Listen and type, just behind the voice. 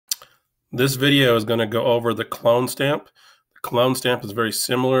This video is going to go over the clone stamp. The clone stamp is very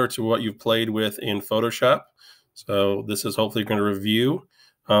similar to what you've played with in Photoshop. So this is hopefully going to review.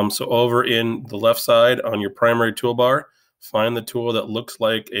 So over in the left side on your primary toolbar, find the tool that looks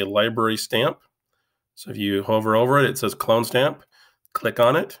like a library stamp. So if you hover over it, it says clone stamp. Click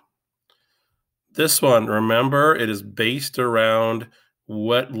on it. This one, remember, it is based around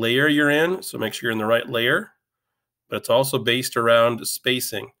what layer you're in. So make sure you're in the right layer. But it's also based around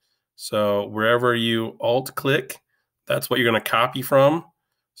spacing. So wherever you alt click, that's what you're going to copy from.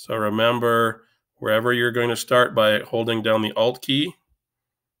 So remember, wherever you're going to start by holding down the alt key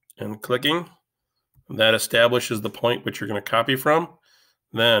and clicking, that establishes the point which you're going to copy from.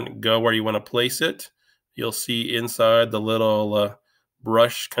 Then go where you want to place it. You'll see inside the little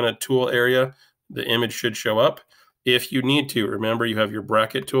brush kind of tool area, the image should show up. If you need to, remember you have your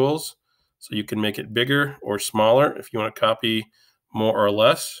bracket tools, so you can make it bigger or smaller if you want to copy more or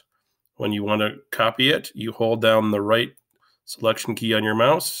less. When you want to copy it, you hold down the right selection key on your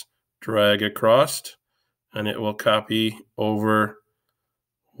mouse, drag across, and it will copy over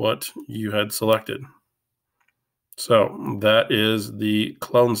what you had selected. So that is the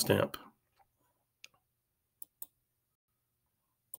clone stamp.